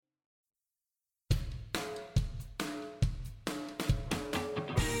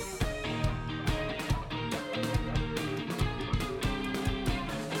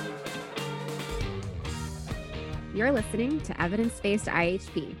You're listening to Evidence-Based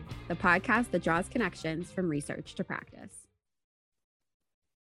IHP, the podcast that draws connections from research to practice.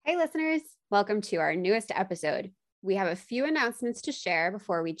 Hey listeners, welcome to our newest episode. We have a few announcements to share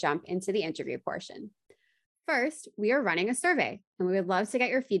before we jump into the interview portion. First, we are running a survey, and we would love to get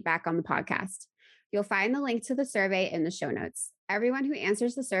your feedback on the podcast. You'll find the link to the survey in the show notes. Everyone who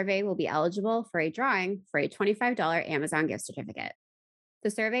answers the survey will be eligible for a drawing for a $25 Amazon gift certificate. The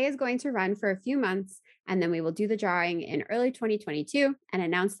survey is going to run for a few months, and then we will do the drawing in early 2022 and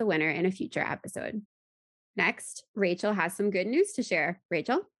announce the winner in a future episode. Next, Rachel has some good news to share.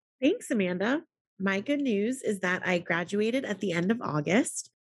 Rachel? Thanks, Amanda. My good news is that I graduated at the end of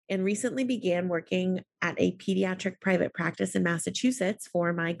August and recently began working at a pediatric private practice in Massachusetts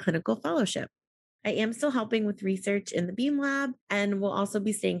for my clinical fellowship. I am still helping with research in the Beam Lab and will also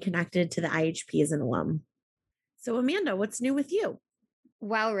be staying connected to the IHP as an alum. So, Amanda, what's new with you?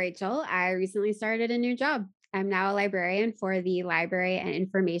 Well, Rachel, I recently started a new job. I'm now a librarian for the Library and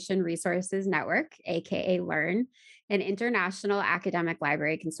Information Resources Network, aka LEARN, an international academic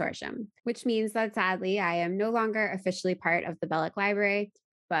library consortium, which means that sadly, I am no longer officially part of the Bellick Library.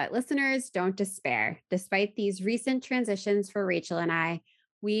 But listeners, don't despair. Despite these recent transitions for Rachel and I,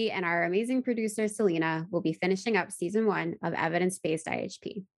 we and our amazing producer, Selena, will be finishing up season 1 of Evidence-Based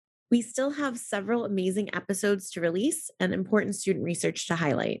IHP. We still have several amazing episodes to release and important student research to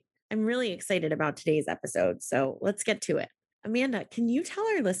highlight. I'm really excited about today's episode, so let's get to it. Amanda, can you tell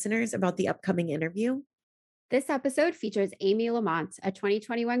our listeners about the upcoming interview? This episode features Amy Lamont, a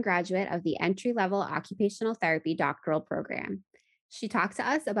 2021 graduate of the entry-level occupational therapy doctoral program. She talked to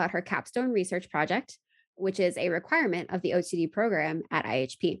us about her capstone research project, which is a requirement of the OTD program at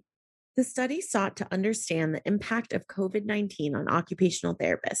IHP. The study sought to understand the impact of COVID-19 on occupational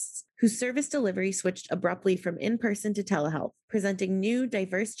therapists, whose service delivery switched abruptly from in-person to telehealth, presenting new,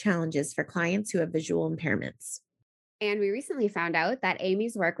 diverse challenges for clients who have visual impairments. And we recently found out that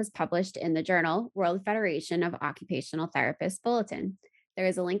Amy's work was published in the journal World Federation of Occupational Therapists Bulletin. There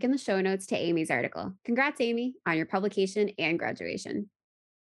is a link in the show notes to Amy's article. Congrats, Amy, on your publication and graduation.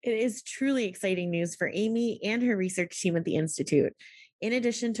 It is truly exciting news for Amy and her research team at the Institute. In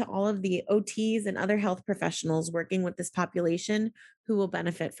addition to all of the OTs and other health professionals working with this population who will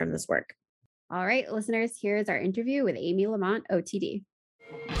benefit from this work. All right, listeners, here is our interview with Amy Lamont, OTD.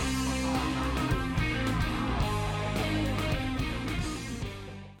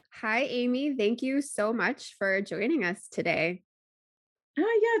 Hi, Amy. Thank you so much for joining us today. Yeah,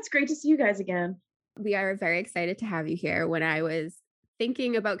 it's great to see you guys again. We are very excited to have you here. When I was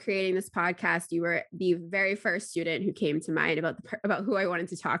thinking about creating this podcast, you were the very first student who came to mind about who I wanted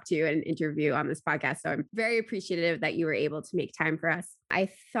to talk to and interview on this podcast. So I'm very appreciative that you were able to make time for us. I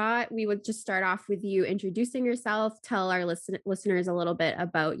thought we would just start off with you introducing yourself, tell our listeners a little bit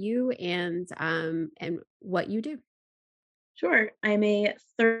about you and what you do. Sure. I'm a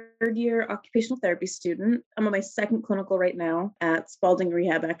third-year occupational therapy student. I'm on my second clinical right now at Spaulding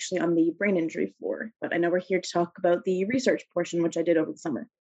Rehab, actually on the brain injury floor. But I know we're here to talk about the research portion, which I did over the summer.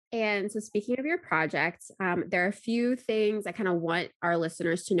 And so speaking of your project, there are a few things I kind of want our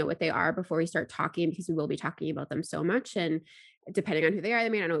listeners to know what they are before we start talking, because we will be talking about them so much. And depending on who they are, they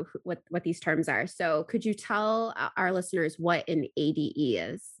may not know what these terms are. So could you tell our listeners what an ADE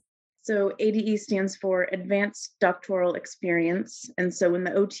is? So ADE stands for Advanced Doctoral Experience. And so in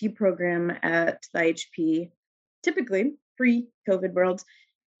the OT program at the IHP, typically pre-COVID world,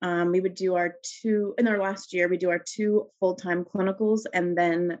 we would do in our last year, we do our 2 full-time clinicals and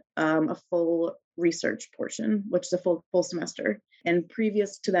then a full research portion, which is a full semester. And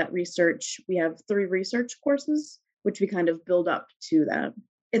previous to that research, we have 3 research courses, which we kind of build up to that.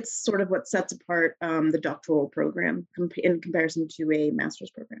 It's sort of what sets apart the doctoral program in comparison to a master's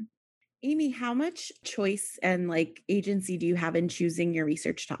program. Amy, how much choice and agency do you have in choosing your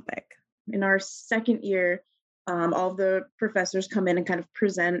research topic? In our second year, all of the professors come in and kind of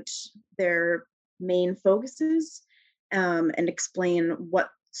present their main focuses and explain what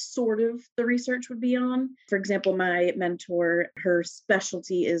sort of the research would be on. For example, my mentor, her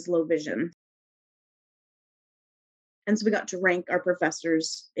specialty is low vision. And so we got to rank our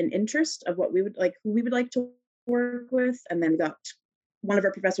professors in interest of what we would like, who we would like to work with. And then one of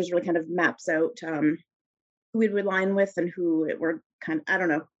our professors really kind of maps out who we'd align with and who it were I don't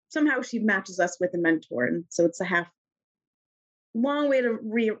know, somehow she matches us with a mentor. And so it's a long way to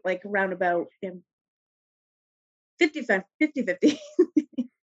roundabout 50-50.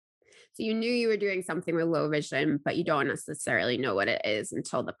 So you knew you were doing something with low vision, but you don't necessarily know what it is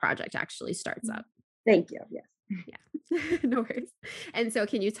until the project actually starts up. Thank you. Yes. Yeah, no worries. And so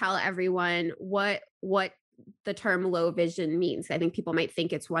can you tell everyone what the term low vision means. I think people might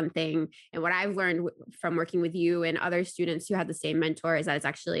think it's one thing. And what I've learned from working with you and other students who had the same mentor is that it's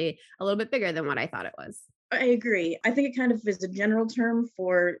actually a little bit bigger than what I thought it was. I agree. I think it kind of is a general term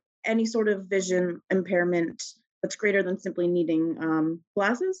for any sort of vision impairment that's greater than simply needing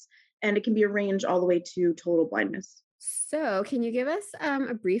glasses. And it can be a range all the way to total blindness. So, can you give us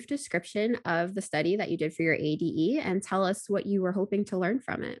a brief description of the study that you did for your ADE and tell us what you were hoping to learn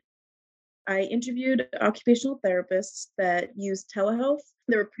from it? I interviewed occupational therapists that use telehealth.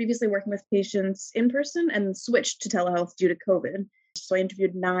 They were previously working with patients in person and switched to telehealth due to COVID. So I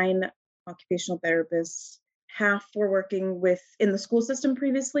interviewed 9 occupational therapists. Half were working in the school system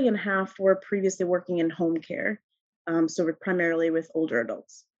previously, and half were previously working in home care. So we're primarily with older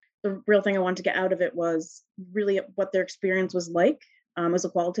adults. The real thing I wanted to get out of it was really what their experience was like. As a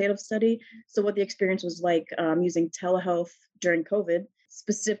qualitative study. So what the experience was like using telehealth during COVID,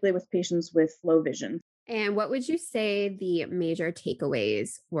 specifically with patients with low vision. And what would you say the major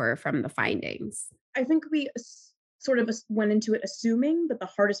takeaways were from the findings? I think we sort of went into it assuming that the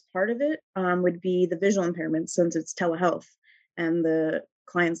hardest part of it would be the visual impairment, since it's telehealth and the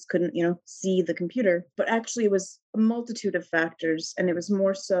clients couldn't, see the computer. But actually, it was a multitude of factors, and it was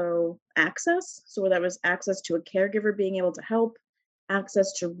more so access. So that was access to a caregiver being able to help,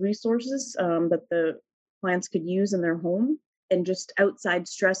 access to resources that the clients could use in their home, and just outside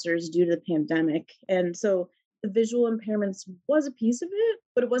stressors due to the pandemic. And so the visual impairments was a piece of it,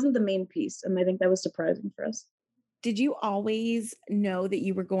 but it wasn't the main piece. And I think that was surprising for us. Did you always know that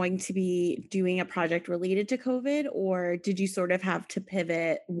you were going to be doing a project related to COVID, or did you sort of have to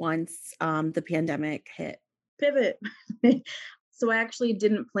pivot once the pandemic hit? Pivot. So I actually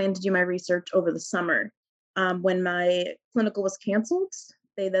didn't plan to do my research over the summer. When my clinical was canceled,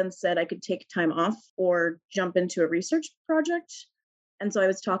 they then said I could take time off or jump into a research project. And so I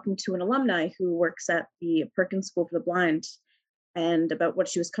was talking to an alumni who works at the Perkins School for the Blind and about what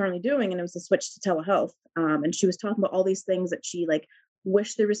she was currently doing. And it was a switch to telehealth. And she was talking about all these things that she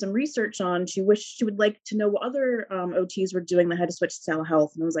wished there was some research on. She wished she would like to know what other OTs were doing that had to switch to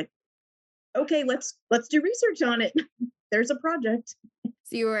telehealth. And I was like, okay, let's do research on it. There's a project.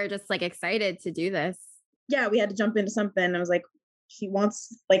 So you were just excited to do this. Yeah, we had to jump into something. I was like, she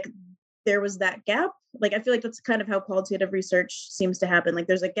wants, there was that gap. I feel like that's kind of how qualitative research seems to happen.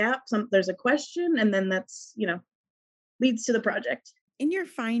 There's a gap, there's a question, and then that's, leads to the project. In your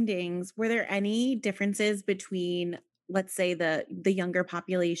findings, were there any differences between, let's say, the younger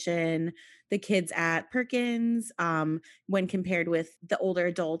population, the kids at Perkins, when compared with the older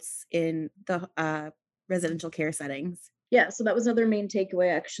adults in the residential care settings? Yeah, so that was another main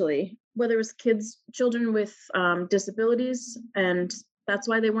takeaway, actually. Whether it was children with disabilities, and that's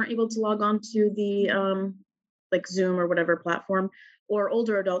why they weren't able to log on to the Zoom or whatever platform, or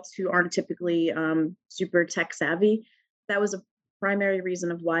older adults who aren't typically super tech savvy. That was a primary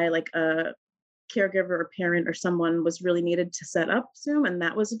reason of why a caregiver or parent or someone was really needed to set up Zoom, and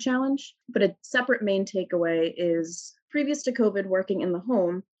that was a challenge. But a separate main takeaway is previous to COVID, working in the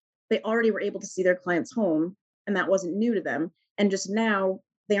home, they already were able to see their clients home, and that wasn't new to them. And just now,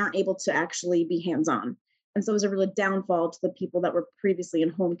 they aren't able to actually be hands-on. And so it was a really downfall to the people that were previously in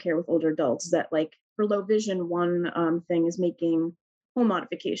home care with older adults that for low vision, one thing is making home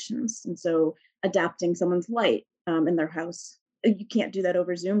modifications. And so adapting someone's light in their house. You can't do that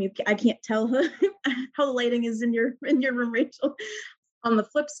over Zoom. I can't tell how the lighting is in your room, Rachel. On the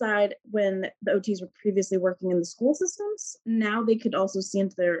flip side, when the OTs were previously working in the school systems, now they could also see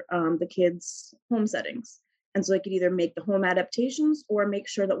into their the kids' home settings. And so they could either make the home adaptations or make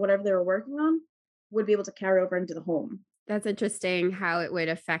sure that whatever they were working on would be able to carry over into the home. That's interesting how it would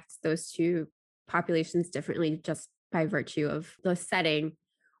affect those two populations differently just by virtue of the setting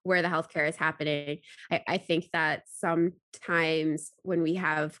where the healthcare is happening. I think that sometimes when we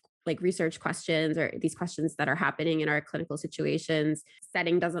have research questions or these questions that are happening in our clinical situations,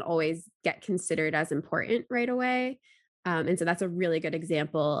 setting doesn't always get considered as important right away. And so that's a really good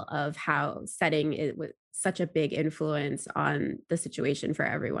example of how setting is such a big influence on the situation for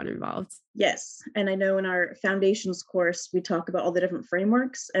everyone involved. Yes. And I know in our foundations course, we talk about all the different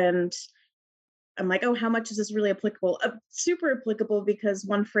frameworks, and I'm like, oh, how much is this really applicable? Super applicable, because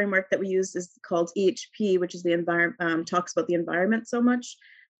one framework that we use is called EHP, which is the environment, talks about the environment so much.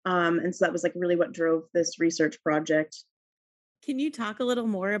 And so that was really what drove this research project. Can you talk a little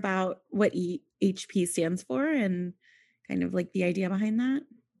more about what EHP stands for and kind of the idea behind that?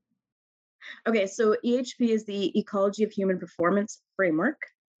 Okay, so EHP is the Ecology of Human Performance framework.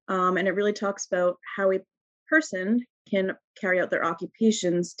 And it really talks about how a person can carry out their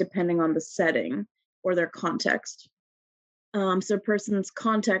occupations depending on the setting or their context. So a person's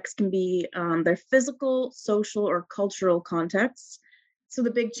context can be their physical, social, or cultural contexts. So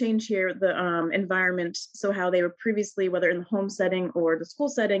the big change here, the environment, so how they were previously, whether in the home setting or the school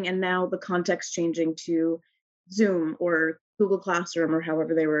setting, and now the context changing to Zoom or Google Classroom or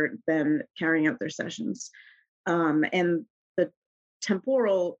however they were then carrying out their sessions. And the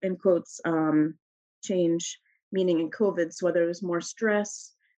temporal, in quotes, change, meaning in COVID, so whether there's more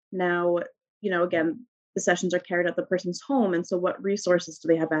stress, now, again, the sessions are carried out the person's home. And so what resources do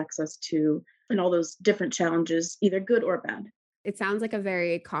they have access to? And all those different challenges, either good or bad. It sounds like a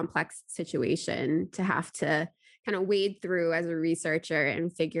very complex situation to have to kind of wade through as a researcher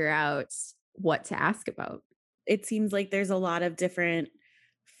and figure out what to ask about. It seems like there's a lot of different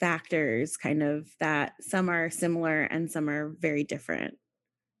factors, kind of, that some are similar and some are very different,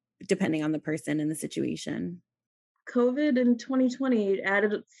 depending on the person and the situation. COVID in 2020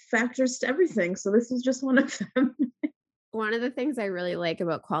 added factors to everything. So this is just one of them. One of the things I really like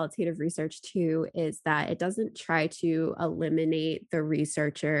about qualitative research too is that it doesn't try to eliminate the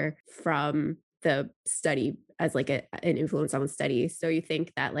researcher from the study as like an influence on the study. So you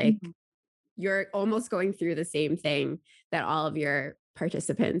think that like you're almost going through the same thing that all of your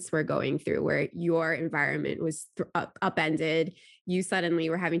participants were going through, where your environment was upended. You suddenly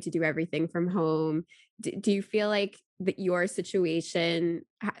were having to do everything from home. Do you feel like that your situation,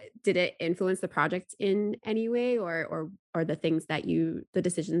 did it influence the project in any way, or the things that the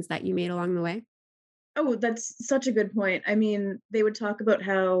decisions that you made along the way? Oh, that's such a good point. I mean, they would talk about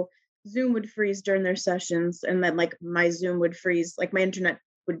how Zoom would freeze during their sessions, and then like my Zoom would freeze, like my internet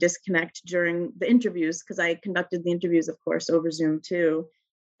would disconnect during the interviews because I conducted the interviews, of course, over Zoom too.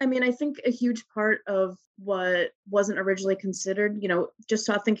 I mean, I think a huge part of what wasn't originally considered, just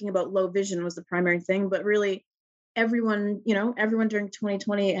thinking about low vision was the primary thing, but really everyone during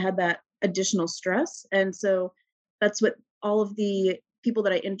 2020 had that additional stress. And so that's what all of the people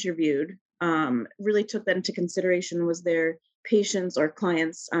that I interviewed really took that into consideration, was their patients or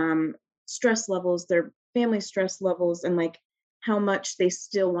clients stress levels, their family stress levels, and like how much they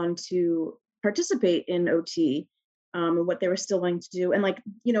still want to participate in OT, and what they were still wanting to do. And like,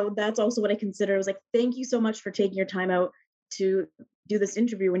 that's also what I consider. I was like, thank you so much for taking your time out to do this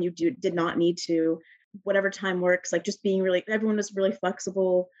interview when you did not need to, whatever time works, like just being really, everyone was really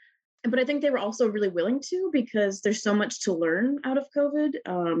flexible. But I think they were also really willing to, because there's so much to learn out of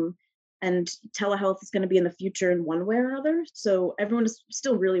COVID. And telehealth is going to be in the future in one way or another. So everyone is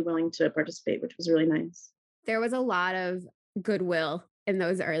still really willing to participate, which was really nice. There was a lot of goodwill in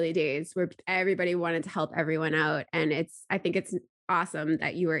those early days where everybody wanted to help everyone out. And I think it's awesome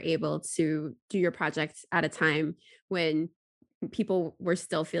that you were able to do your project at a time when people were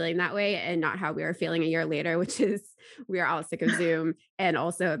still feeling that way, and not how we are feeling a year later, which is we are all sick of Zoom and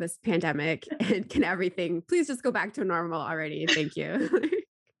also this pandemic, and can everything please just go back to normal already? Thank you.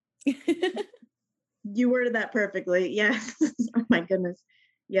 You worded that perfectly. Yes. Oh my goodness.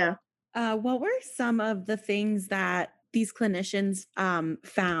 Yeah. What were some of the things that these clinicians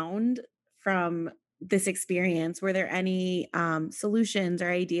found from this experience? Were there any solutions or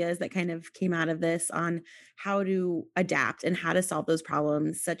ideas that kind of came out of this on how to adapt and how to solve those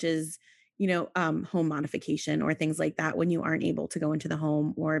problems, such as, home modification or things like that when you aren't able to go into the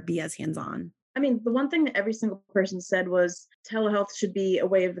home or be as hands-on? I mean, the one thing that every single person said was telehealth should be a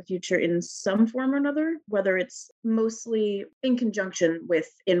way of the future in some form or another, whether it's mostly in conjunction with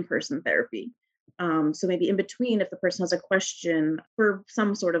in-person therapy. So maybe in between if the person has a question for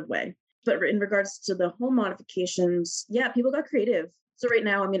some sort of way. But in regards to the home modifications, yeah, people got creative. So right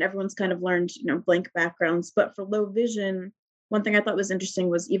now, I mean, everyone's kind of learned, blank backgrounds. But for low vision, one thing I thought was interesting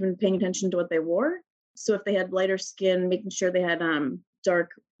was even paying attention to what they wore. So if they had lighter skin, making sure they had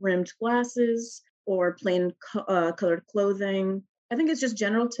dark rimmed glasses or plain colored clothing. I think it's just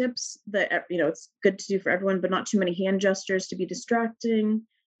general tips that, it's good to do for everyone, but not too many hand gestures to be distracting.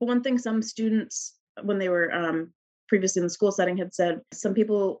 But one thing some students, when they were previously in the school setting, had said, some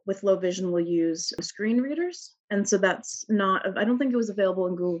people with low vision will use screen readers. And so that's not, I don't think it was available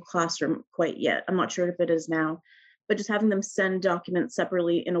in Google Classroom quite yet. I'm not sure if it is now, but just having them send documents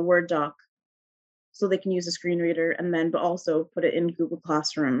separately in a Word doc so they can use a screen reader, and then but also put it in Google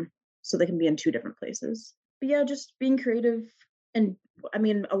Classroom so they can be in two different places. But yeah, just being creative. And I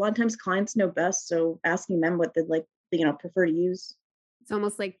mean, a lot of times clients know best, so asking them what they'd like, prefer to use. It's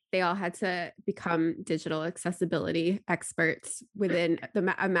almost like they all had to become digital accessibility experts within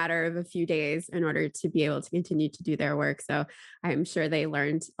a matter of a few days in order to be able to continue to do their work. So I'm sure they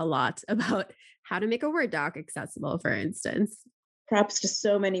learned a lot about how to make a Word doc accessible, for instance. Props to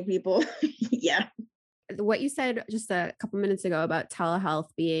so many people. Yeah. what you said just a couple minutes ago about telehealth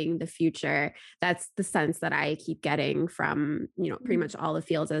being the future, that's the sense that I keep getting from, pretty much all the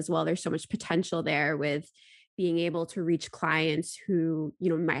fields as well. There's so much potential there with being able to reach clients who,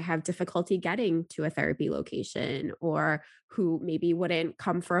 might have difficulty getting to a therapy location or who maybe wouldn't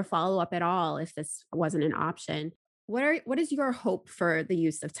come for a follow-up at all if this wasn't an option. What is your hope for the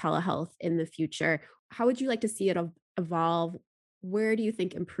use of telehealth in the future? How would you like to see it evolve? Where do you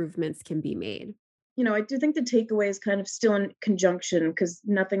think improvements can be made? I do think the takeaway is kind of still in conjunction because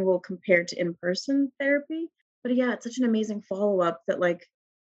nothing will compare to in-person therapy. But yeah, it's such an amazing follow-up that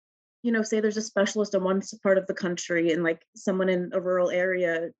say there's a specialist in one part of the country and like someone in a rural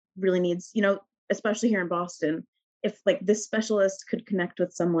area really needs, especially here in Boston, if like this specialist could connect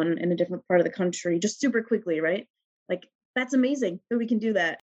with someone in a different part of the country just super quickly, right? Like that's amazing that we can do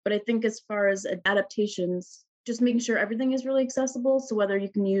that. But I think as far as adaptations, just making sure everything is really accessible. So whether you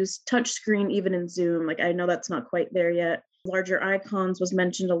can use touch screen even in Zoom, like I know that's not quite there yet. Larger icons was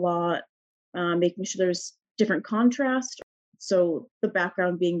mentioned a lot, making sure there's different contrast. So the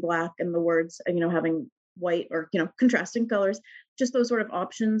background being black and the words, having white or, contrasting colors, just those sort of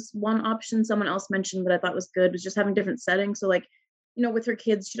options. One option someone else mentioned that I thought was good was just having different settings. So like, with her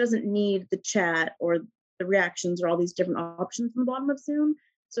kids, she doesn't need the chat or the reactions or all these different options on the bottom of Zoom.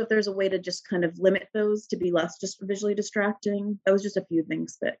 So if there's a way to just kind of limit those to be less just visually distracting, that was just a few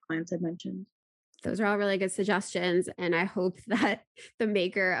things that clients had mentioned. Those are all really good suggestions. And I hope that the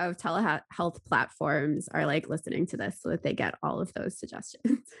maker of telehealth platforms are like listening to this so that they get all of those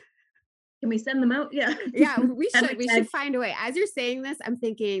suggestions. Can we send them out? Yeah. Yeah, we should. We should find a way. As you're saying this, I'm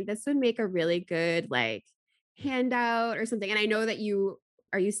thinking this would make a really good like handout or something. And I know that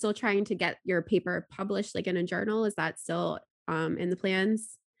are you still trying to get your paper published like in a journal? Is that still in the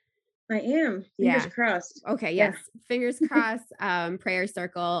plans? I am. Fingers crossed. Okay. Yes. Yeah. Fingers crossed, prayer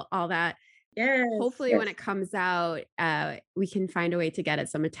circle, all that. Yes. Hopefully when it comes out, we can find a way to get it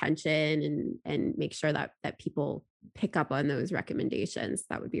some attention and make sure that people pick up on those recommendations.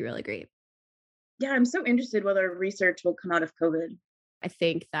 That would be really great. Yeah, I'm so interested whether research will come out of COVID. I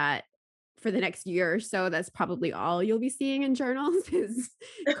think that for the next year or so, that's probably all you'll be seeing in journals is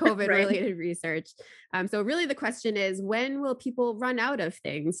COVID related research. So really the question is, when will people run out of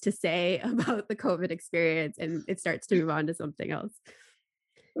things to say about the COVID experience and it starts to move on to something else?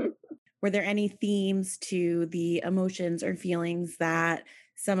 Were there any themes to the emotions or feelings that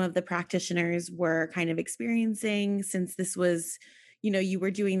some of the practitioners were kind of experiencing since this was, you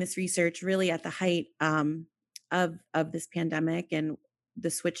were doing this research really at the height of this pandemic and the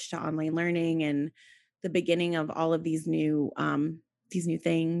switch to online learning and the beginning of all of these new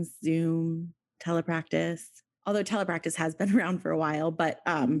things, Zoom, telepractice. Although telepractice has been around for a while, but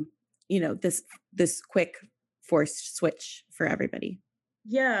this quick forced switch for everybody.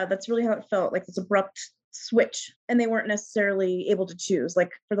 Yeah, that's really how it felt, like this abrupt switch. And they weren't necessarily able to choose.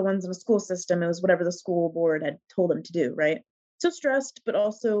 Like for the ones in the school system, it was whatever the school board had told them to do, right? So stressed, but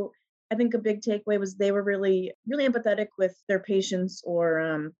also I think a big takeaway was they were really, really empathetic with their patients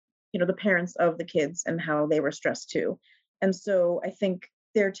or, the parents of the kids and how they were stressed too. And so I think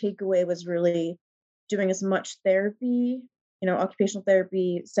their takeaway was really doing as much therapy, occupational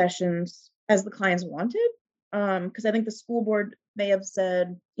therapy sessions as the clients wanted. Because I think the school board may have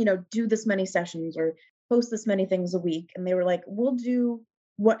said, do this many sessions or post this many things a week. And they were like, we'll do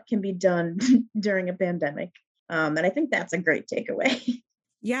what can be done during a pandemic. And I think that's a great takeaway.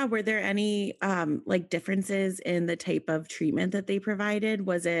 Yeah. Were there any differences in the type of treatment that they provided?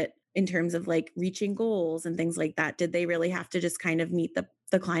 Was it in terms of like reaching goals and things like that? Did they really have to just kind of meet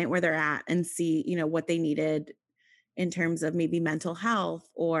the client where they're at and see, what they needed in terms of maybe mental health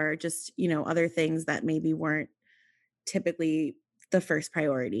or just, other things that maybe weren't typically the first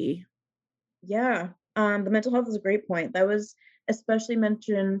priority? Yeah. The mental health is a great point. That was especially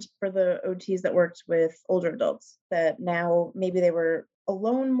mentioned for the OTs that worked with older adults that now maybe they were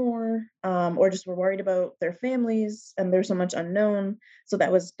alone more or just were worried about their families and there's so much unknown. So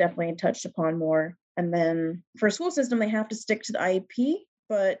that was definitely touched upon more. And then for a school system, they have to stick to the IEP,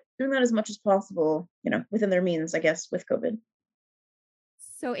 but doing that as much as possible, within their means, I guess, with COVID.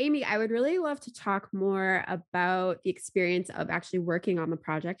 So, Amy, I would really love to talk more about the experience of actually working on the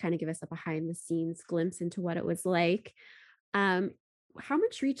project, kind of give us a behind the scenes glimpse into what it was like. How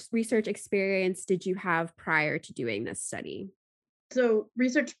much research experience did you have prior to doing this study? So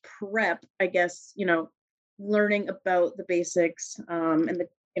research prep, I guess, learning about the basics and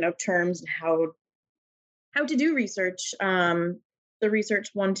the, terms and how to do research, the research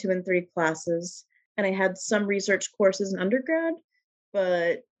 1, 2, and 3 classes. And I had some research courses in undergrad,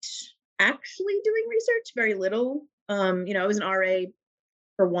 but actually doing research, very little. I was an RA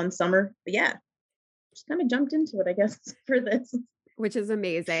for one summer, but yeah. just kind of jumped into it, I guess, for this. Which is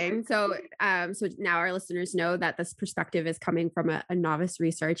amazing. So, so now our listeners know that this perspective is coming from a novice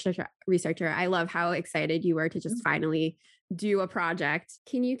researcher. I love how excited you were to just finally do a project.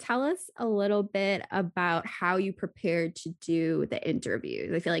 Can you tell us a little bit about how you prepared to do the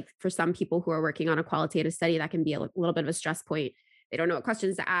interviews? I feel like for some people who are working on a qualitative study, that can be a little bit of a stress point. They don't know what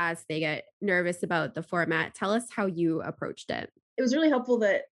questions to ask. They get nervous about the format. Tell us how you approached it. It was really helpful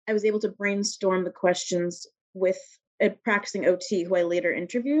that I was able to brainstorm the questions with a practicing OT who I later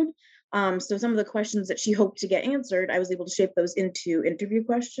interviewed. So some of the questions that she hoped to get answered, I was able to shape those into interview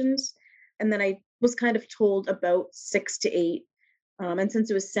questions. And then I was kind of told about 6 to 8. And since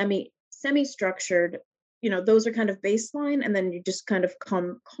it was semi-structured, those are kind of baseline, and then you just kind of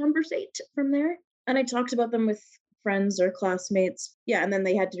conversate from there. And I talked about them with friends or classmates. Yeah, and then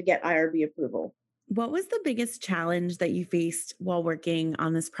they had to get IRB approval. What was the biggest challenge that you faced while working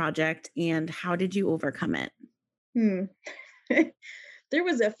on this project, and how did you overcome it? There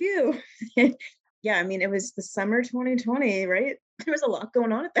was a few. Yeah, I mean, it was the summer 2020, right? There was a lot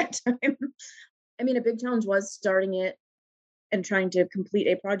going on at that time. I mean, a big challenge was starting it and trying to complete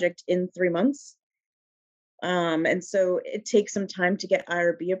a project in 3 months. And so it takes some time to get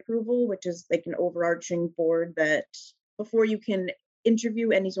IRB approval, which is like an overarching board that before you can interview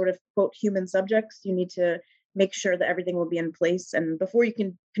any sort of quote human subjects, you need to make sure that everything will be in place. And before you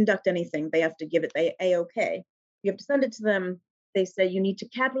can conduct anything, they have to give it the A-OK. You have to send it to them. They say you need to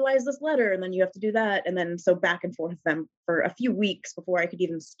capitalize this letter, and then you have to do that. And then so back and forth with them for a few weeks before I could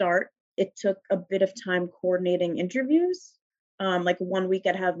even start. It took a bit of time coordinating interviews. Like 1 week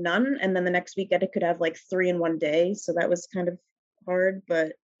I'd have none, and then the next week I could have like 3 in one day. So that was kind of hard,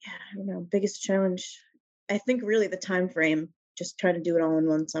 but yeah, I don't know, biggest challenge, I think really the time frame, just try to do it all in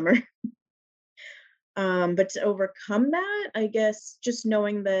one summer. But to overcome that, I guess just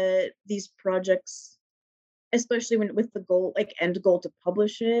knowing that these projects, especially with the goal, like end goal to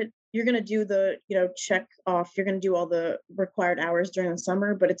publish it, you're going to do the, check off, you're going to do all the required hours during the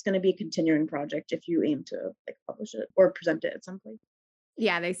summer, but it's going to be a continuing project if you aim to like publish it or present it at some place.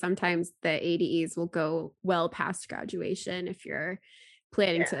 Yeah, the ADEs will go well past graduation. If you're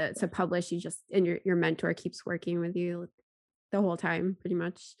planning to publish, and your mentor keeps working with you the whole time, pretty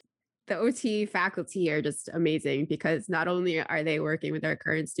much. The OT faculty are just amazing because not only are they working with our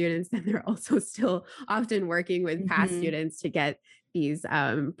current students, then they're also still often working with past students to get these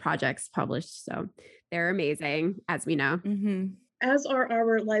projects published. So they're amazing, as we know. As are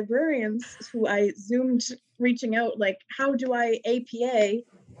our librarians, who I Zoomed reaching out, like, how do I APA?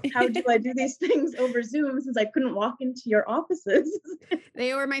 How do I do these things over Zoom since I couldn't walk into your offices?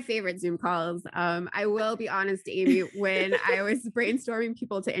 They were my favorite Zoom calls. I will be honest, Amy, when I was brainstorming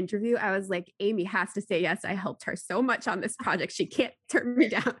people to interview, I was like, Amy has to say yes. I helped her so much on this project. She can't turn me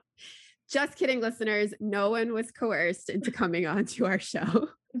down. Just kidding, listeners. No one was coerced into coming on to our show.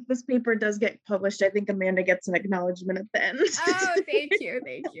 If this paper does get published, I think Amanda gets an acknowledgement at the end. Oh, thank you.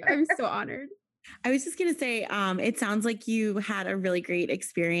 Thank you. I'm so honored. I was just going to say, it sounds like you had a really great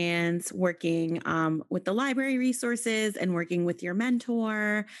experience working with the library resources and working with your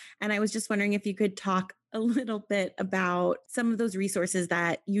mentor. And I was just wondering if you could talk a little bit about some of those resources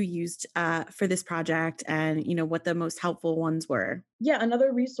that you used for this project and, what the most helpful ones were. Yeah,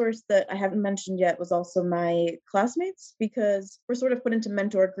 another resource that I haven't mentioned yet was also my classmates, because we're sort of put into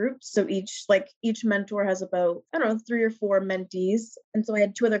mentor groups. So each mentor has about, 3 or 4 mentees. And so I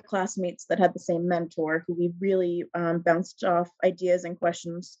had 2 other classmates that had the same mentor who we really bounced off ideas and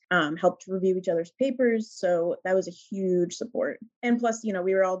questions, helped review each other's papers. So that was a huge support. And plus,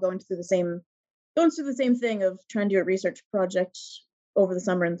 we were all going through the same thing of trying to do a research project over the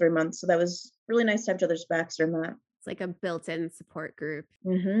summer in 3 months. So that was really nice to have each other's backs during that. It's like a built-in support group.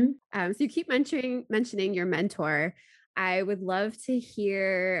 So you keep mentioning your mentor. I would love to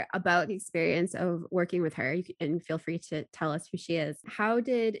hear about the experience of working with her, and feel free to tell us who she is. How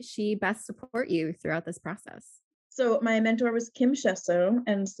did she best support you throughout this process? So my mentor was Kim Shesso,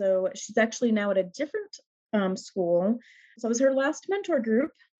 and so she's actually now at a different school. So I was her last mentor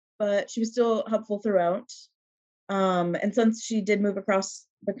group, but she was still helpful throughout. And since she did move across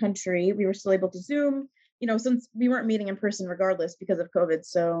the country, we were still able to Zoom, since we weren't meeting in person regardless because of COVID.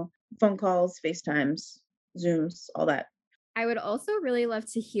 So phone calls, FaceTimes, Zooms, all that. I would also really love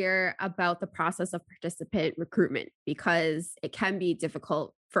to hear about the process of participant recruitment, because it can be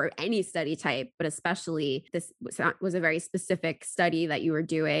difficult for any study type, but especially this was a very specific study that you were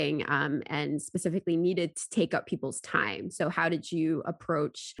doing and specifically needed to take up people's time. So how did you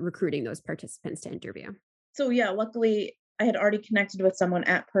approach recruiting those participants to interview? So yeah, luckily I had already connected with someone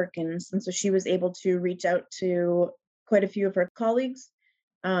at Perkins. And so she was able to reach out to quite a few of her colleagues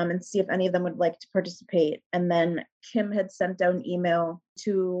and see if any of them would like to participate. And then Kim had sent out an email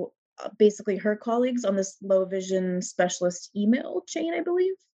to basically her colleagues on this low vision specialist email chain, I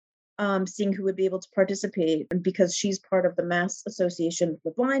believe, seeing who would be able to participate. And because she's part of the Mass Association for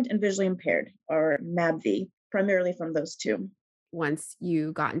the Blind and Visually Impaired, or MABV, primarily from those two. Once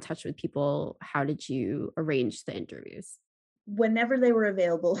you got in touch with people, how did you arrange the interviews? Whenever they were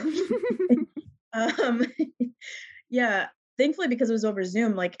available. um, yeah, thankfully, because it was over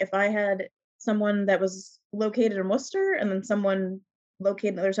Zoom, like if I had someone that was located in Worcester and then someone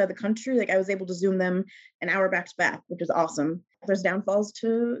located on the other side of the country, like I was able to Zoom them an hour back to back, which is awesome. There's downfalls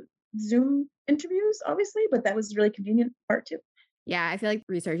to Zoom interviews, obviously, but that was the really convenient part too. Yeah, I feel like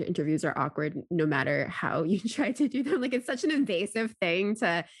research interviews are awkward no matter how you try to do them. Like it's such an invasive thing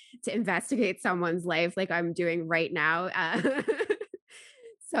to investigate someone's life like I'm doing right now.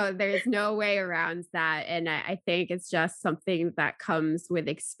 So there's no way around that. And I think it's just something that comes with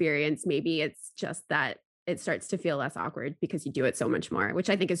experience. Maybe it's just that it starts to feel less awkward because you do it so much more, which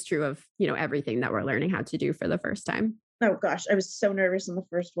I think is true of, everything that we're learning how to do for the first time. Oh gosh, I was so nervous in the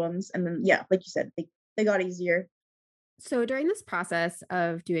first ones. And then, yeah, like you said, they got easier. So during this process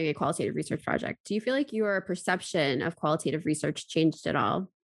of doing a qualitative research project, do you feel like your perception of qualitative research changed at all?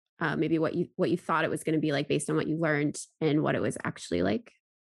 Maybe what you thought it was going to be like based on what you learned and what it was actually like?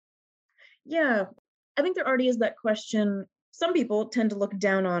 Yeah, I think there already is that question. Some people tend to look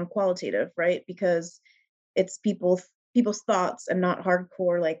down on qualitative, right? Because it's people's thoughts and not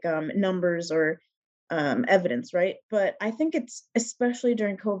hardcore like numbers or evidence, right? But I think it's especially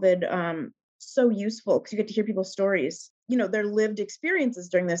during COVID so useful because you get to hear people's stories, their lived experiences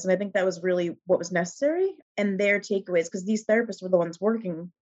during this, and I think that was really what was necessary and their takeaways because these therapists were the ones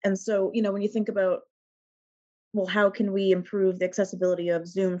working. And so, when you think about, well, how can we improve the accessibility of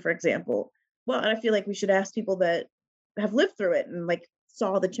Zoom, for example? Well, I feel like we should ask people that have lived through it and like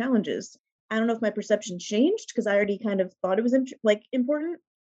saw the challenges. I don't know if my perception changed because I already kind of thought it was important,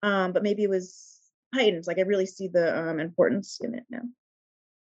 but maybe it was heightened. Like I really see the importance in it now.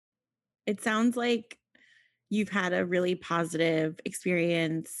 It sounds like you've had a really positive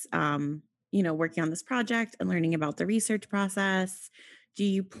experience, working on this project and learning about the research process. Do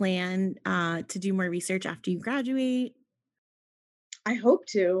you plan to do more research after you graduate? I hope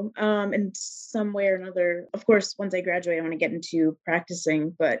to, in some way or another. Of course, once I graduate, I want to get into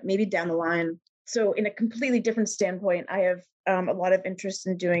practicing, but maybe down the line. So, in a completely different standpoint, I have a lot of interest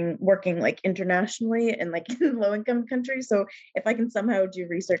in working like internationally and like in low income countries. So, if I can somehow do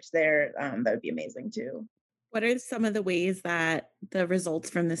research there, that would be amazing too. What are some of the ways that the results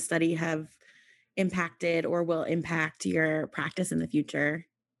from this study have impacted or will impact your practice in the future?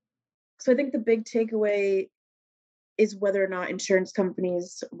 So, I think the big takeaway is whether or not insurance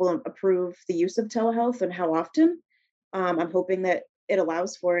companies will approve the use of telehealth and how often. I'm hoping that it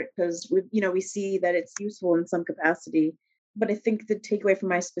allows for it because we see that it's useful in some capacity. But I think the takeaway from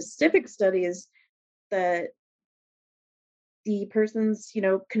my specific study is that the person's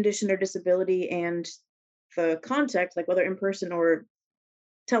condition or disability and the context, like whether in person or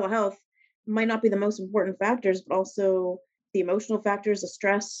telehealth, might not be the most important factors, but also the emotional factors, the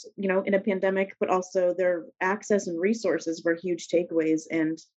stress, in a pandemic, but also their access and resources were huge takeaways.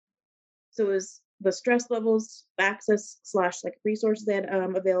 And so it was the stress levels, access slash like resources they had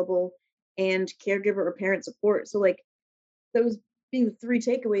available, and caregiver or parent support. So like those being the three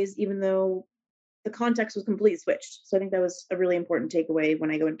takeaways, even though the context was completely switched. So I think that was a really important takeaway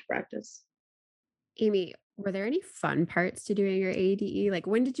when I go into practice. Amy, were there any fun parts to doing your ADE? Like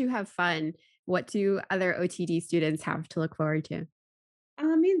when did you have fun? What do other OTD students have to look forward to?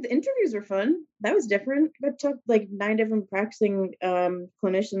 I mean, the interviews were fun. That was different. I took like 9 different practicing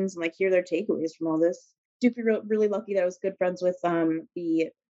clinicians and like hear their takeaways from all this. Do feel really lucky that I was good friends with the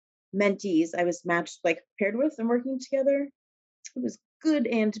mentees I was matched like paired with and working together. It was good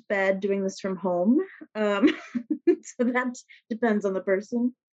and bad doing this from home. Um, so that depends on the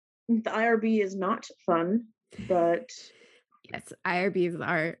person. The IRB is not fun, but Yes, IRBs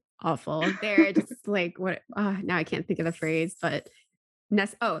are awful. They're just like what now I can't think of the phrase, but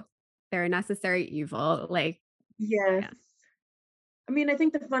oh, they're a necessary evil. Like, yes. yeah. I mean, I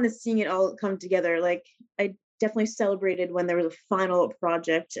think the fun is seeing it all come together. Like, I definitely celebrated when there was a final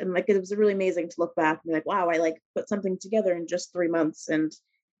project, and like it was really amazing to look back and be like, wow, I like put something together in just 3 months, and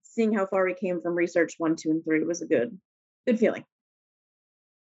seeing how far we came from research 1, 2, and 3 was a good feeling.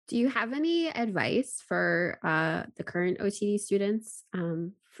 Do you have any advice for the current OTD students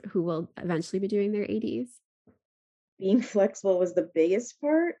who will eventually be doing their ADs? Being flexible was the biggest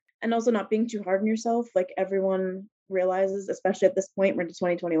part, and also not being too hard on yourself. Like everyone realizes, especially at this point, we're into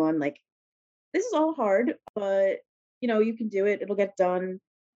 2021, like this is all hard, but you can do it. It'll get done.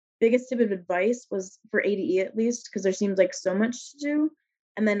 biggest tip of advice was for ADE at least, because there seems like so much to do.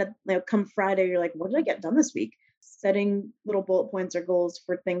 And then come Friday, you're like, what did I get done this week? Setting little bullet points or goals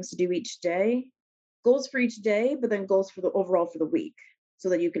for things to do each day. Goals for each day, but then goals for the overall for the week, so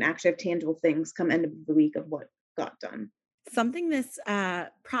that you can actually have tangible things come end of the week of what got done. Something this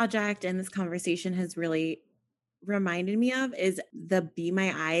project and this conversation has really reminded me of is the Be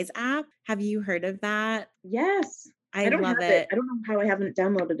My Eyes app. Have you heard of that? Yes. I don't love have it. I don't know how I haven't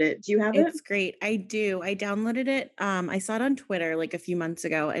downloaded it. Do you have it? It's great. I do. I downloaded it. I saw it on Twitter like a few months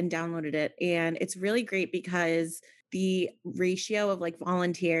ago and downloaded it. And it's really great because the ratio of like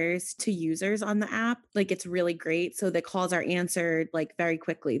volunteers to users on the app, like it's really great. So the calls are answered like very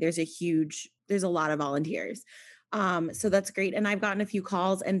quickly. There's a lot of volunteers. So that's great. And I've gotten a few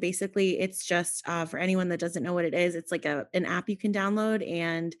calls, and basically it's just for anyone that doesn't know what it is, it's like an app you can download,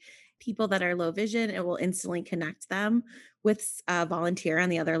 and people that are low vision, it will instantly connect them with a volunteer on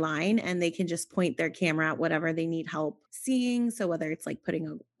the other line, and they can just point their camera at whatever they need help seeing. So whether it's like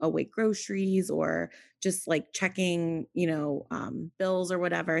putting away groceries or just like checking, bills or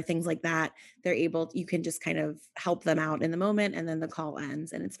whatever, things like that, you can just kind of help them out in the moment, and then the call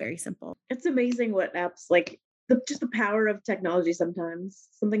ends, and it's very simple. It's amazing what apps like just the power of technology sometimes.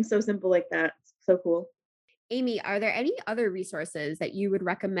 Something so simple like that. So cool. Amy, are there any other resources that you would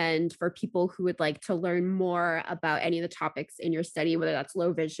recommend for people who would like to learn more about any of the topics in your study, whether that's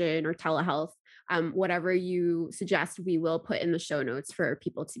low vision or telehealth? Whatever you suggest, we will put in the show notes for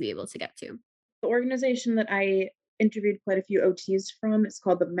people to be able to get to. The organization that I interviewed quite a few OTs from is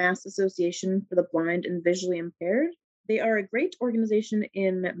called the Mass Association for the Blind and Visually Impaired. They are a great organization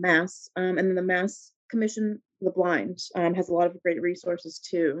in Mass, and then the Mass Commission for the Blind has a lot of great resources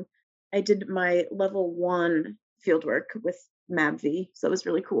too. I did my level 1 fieldwork with MABV, so it was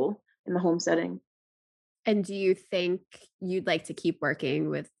really cool in the home setting. And do you think you'd like to keep working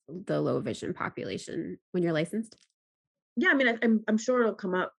with the low vision population when you're licensed? Yeah, I mean, I'm sure it'll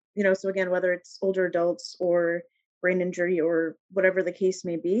come up, so again, whether it's older adults or brain injury or whatever the case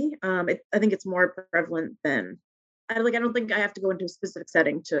may be, I think it's more prevalent than I don't think I have to go into a specific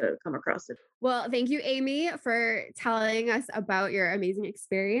setting to come across it. Well, thank you, Amy, for telling us about your amazing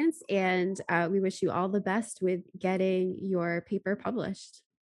experience. And we wish you all the best with getting your paper published.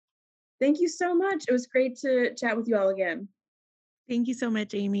 Thank you so much. It was great to chat with you all again. Thank you so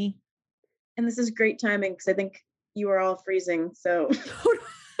much, Amy. And this is great timing because I think you are all freezing. So,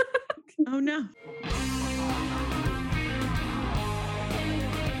 oh no.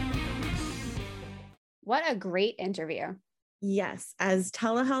 What a great interview. Yes, as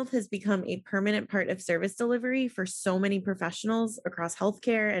telehealth has become a permanent part of service delivery for so many professionals across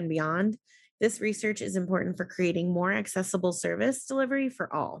healthcare and beyond, this research is important for creating more accessible service delivery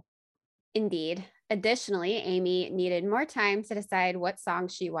for all. Indeed. Additionally, Amy needed more time to decide what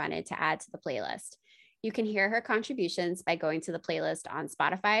songs she wanted to add to the playlist. You can hear her contributions by going to the playlist on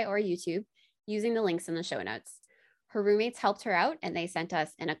Spotify or YouTube using the links in the show notes. Her roommates helped her out, and they sent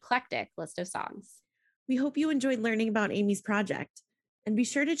us an eclectic list of songs. We hope you enjoyed learning about Amy's project, and be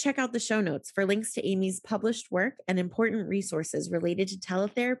sure to check out the show notes for links to Amy's published work and important resources related to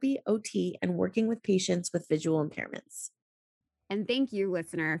teletherapy, OT, and working with patients with visual impairments. And thank you,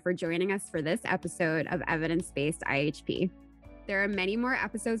 listener, for joining us for this episode of Evidence-Based IHP. There are many more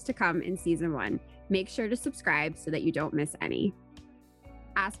episodes to come in season 1. Make sure to subscribe so that you don't miss any.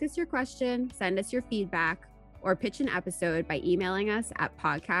 Ask us your question, send us your feedback, or pitch an episode by emailing us at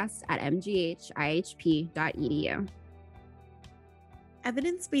podcast@mghihp.edu.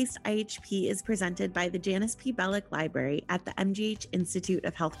 Evidence-Based IHP is presented by the Janice P. Bellick Library at the MGH Institute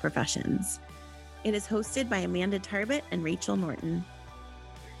of Health Professions. It is hosted by Amanda Tarbett and Rachel Norton.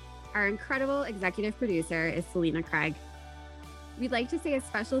 Our incredible executive producer is Selena Craig. We'd like to say a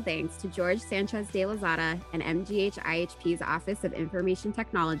special thanks to George Sanchez de Lozada and MGH IHP's Office of Information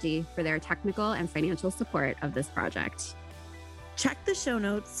Technology for their technical and financial support of this project. Check the show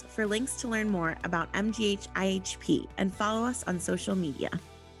notes for links to learn more about MGH IHP and follow us on social media.